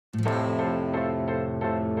This is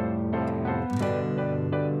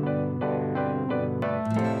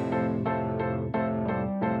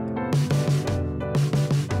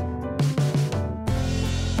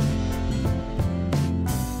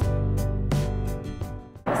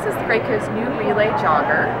Graco's new relay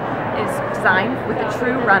jogger. It is designed with the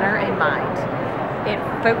true runner in mind. It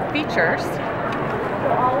features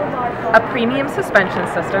a premium suspension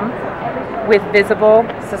system with visible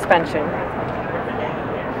suspension.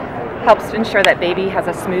 Helps to ensure that baby has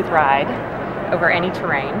a smooth ride over any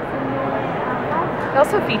terrain. It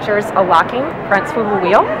also features a locking front swivel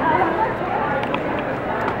wheel,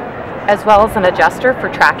 as well as an adjuster for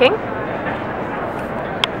tracking,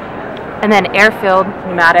 and then air-filled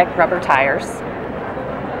pneumatic rubber tires,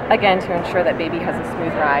 again to ensure that baby has a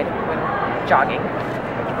smooth ride when jogging.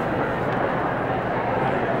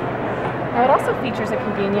 Now it also features a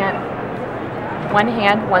convenient 1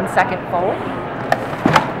 hand, 1 second fold.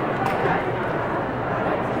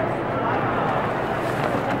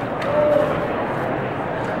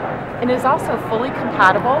 And it is also fully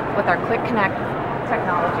compatible with our Click Connect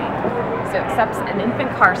technology. So it accepts an infant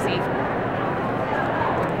car seat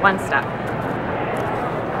with 1 step.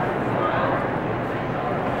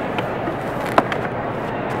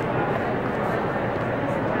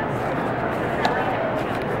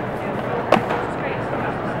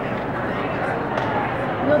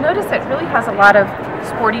 You'll notice it really has a lot of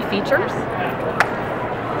sporty features.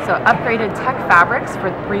 So upgraded tech fabrics for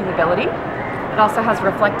breathability. It also has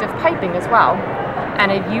reflective piping as well, and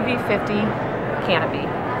a UV-50 canopy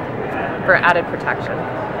for added protection.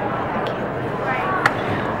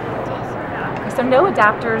 So no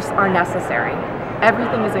adapters are necessary.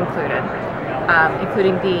 Everything is included,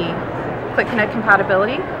 including the Click Connect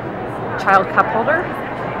compatibility, child cup holder,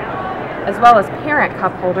 as well as parent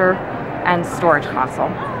cup holder and storage console.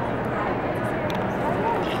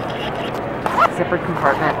 Zippered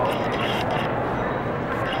compartment.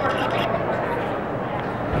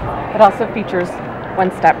 It also features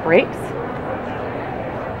 1-step brakes,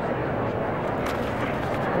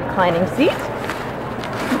 reclining seat,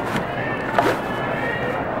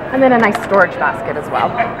 and then a nice storage basket as well.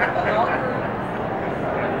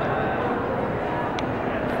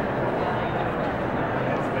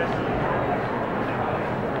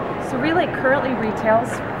 So Relay currently retails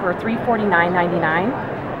for $349.99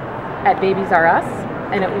 at Babies R Us,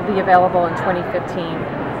 and it will be available in 2015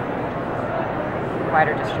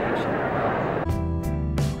 wider distribution.